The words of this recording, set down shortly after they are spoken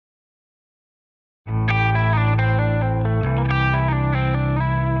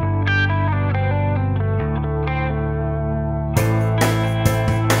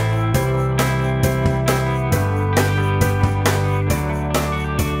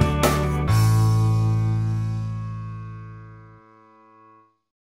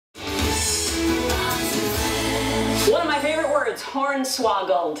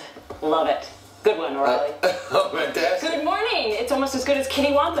Hornswoggled. Love it. Good one, O'Reilly. Fantastic. Good morning. It's almost as good as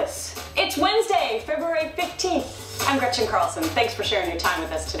Kitty Wampus. It's Wednesday, February 15th. I'm Gretchen Carlson. Thanks for sharing your time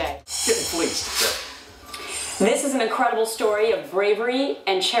with us today. Getting fleeced. This is an incredible story of bravery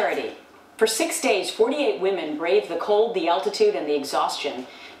and charity. For 6 days, 48 women braved the cold, the altitude, and the exhaustion.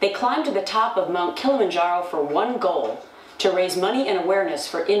 They climbed to the top of Mount Kilimanjaro for one goal: to raise money and awareness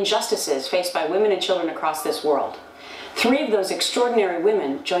for injustices faced by women and children across this world. 3 of those extraordinary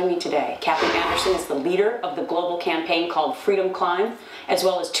women join me today. Kathy Anderson is the leader of the global campaign called Freedom Climb, as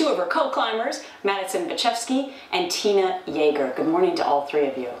well as 2 of her co-climbers, Madison Bachevsky and Tina Yeager. Good morning to all 3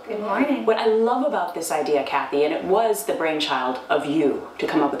 of you. Good morning. What I love about this idea, Kathy, and it was the brainchild of you to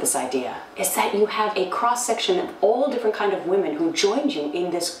come up with this idea, is that you have a cross-section of all different kind of women who joined you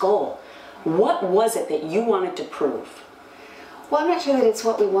in this goal. What was it that you wanted to prove? Well, I'm not sure that it's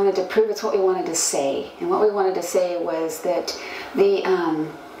what we wanted to prove, it's what we wanted to say. And what we wanted to say was that the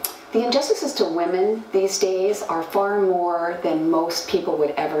injustices to women these days are far more than most people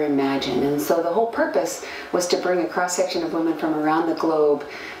would ever imagine. And so the whole purpose was to bring a cross-section of women from around the globe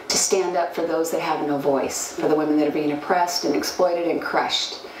to stand up for those that have no voice, for the women that are being oppressed and exploited and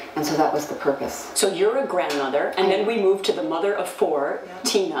crushed. And so that was the purpose. So you're a grandmother, and then we moved to the mother of 4,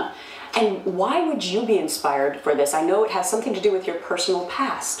 Tina. And why would you be inspired for this? I know it has something to do with your personal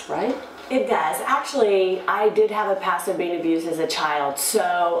past, right? It does. Actually, I did have a past of being abused as a child,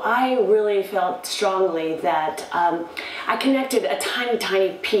 so I really felt strongly that I connected a tiny,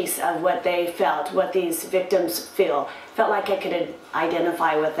 tiny piece of what they felt, what these victims feel. Felt like I could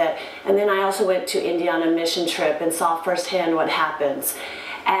identify with it. And then I also went to India on a mission trip and saw firsthand what happens.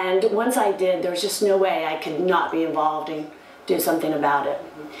 And once I did, there was just no way I could not be involved and do something about it.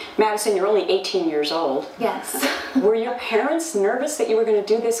 Madison, you're only 18 years old. Yes. Were your parents nervous that you were going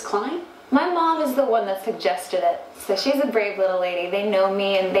to do this climb? My mom is the one that suggested it. So she's a brave little lady. They know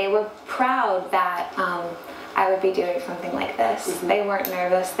me and they were proud that I would be doing something like this. They weren't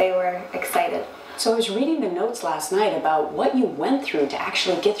nervous, they were excited. So I was reading the notes last night about what you went through to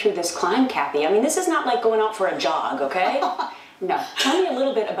actually get through this climb, Kathy. I mean, this is not like going out for a jog, okay? No. Tell me a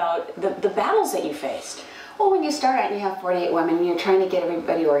little bit about the battles that you faced. Well, when you start out and you have 48 women, you're trying to get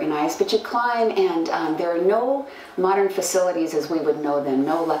everybody organized, but you climb and there are no modern facilities as we would know them,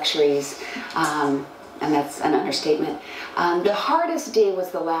 no luxuries, and that's an understatement. The hardest day was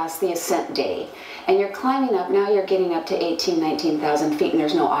the ascent day, and you're climbing up, now you're getting up to 19,000 feet and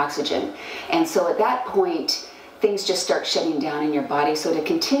there's no oxygen. And so at that point, things just start shutting down in your body. So to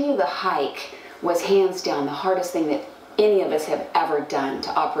continue the hike was hands down the hardest thing that any of us have ever done,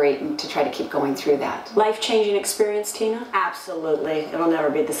 to operate and to try to keep going through that. Life-changing experience, Tina? Absolutely. It'll never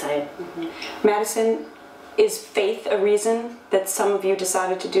be the same. Madison, is faith a reason that some of you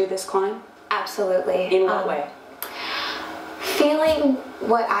decided to do this climb? Absolutely. In what way? Feeling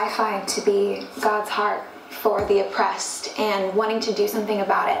what I find to be God's heart for the oppressed and wanting to do something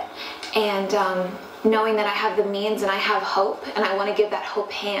about it. And knowing that I have the means and I have hope, and I want to give that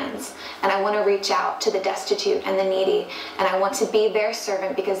hope hands, and I want to reach out to the destitute and the needy, and I want to be their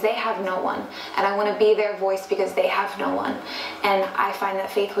servant because they have no one, and I want to be their voice because they have no one. And I find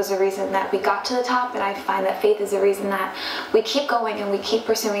that faith was the reason that we got to the top, and I find that faith is the reason that we keep going and we keep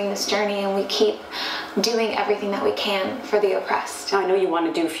pursuing this journey and we keep doing everything that we can for the oppressed. Now, I know you want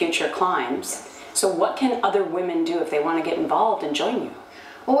to do future climbs, so what can other women do if they want to get involved and join you?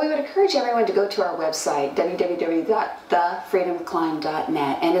 Well, we would encourage everyone to go to our website,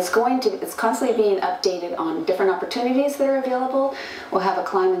 www.thefreedomclimb.net, and it's constantly being updated on different opportunities that are available. We'll have a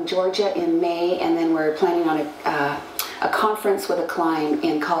climb in Georgia in May, and then we're planning on a conference with a climb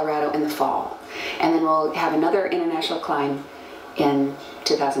in Colorado in the fall. And then we'll have another international climb in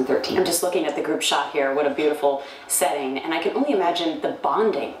 2013. I'm just looking at the group shot here. What a beautiful setting. And I can only imagine the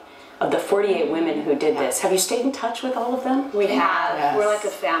bonding of the 48 women who did this. Have you stayed in touch with all of them? We have. Yes. We're like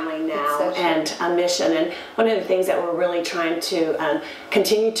a family now, So true. and a mission. And one of the things that we're really trying to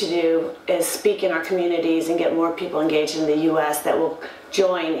continue to do is speak in our communities and get more people engaged in the U.S. that will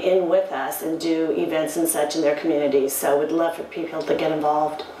join in with us and do events and such in their communities. So we'd love for people to get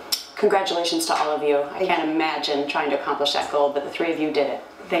involved. Congratulations to all of you. I can't imagine trying to accomplish that goal, but the 3 of you did it.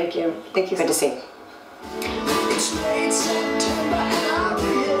 Thank you. Thank you. Good to see you. It's late September.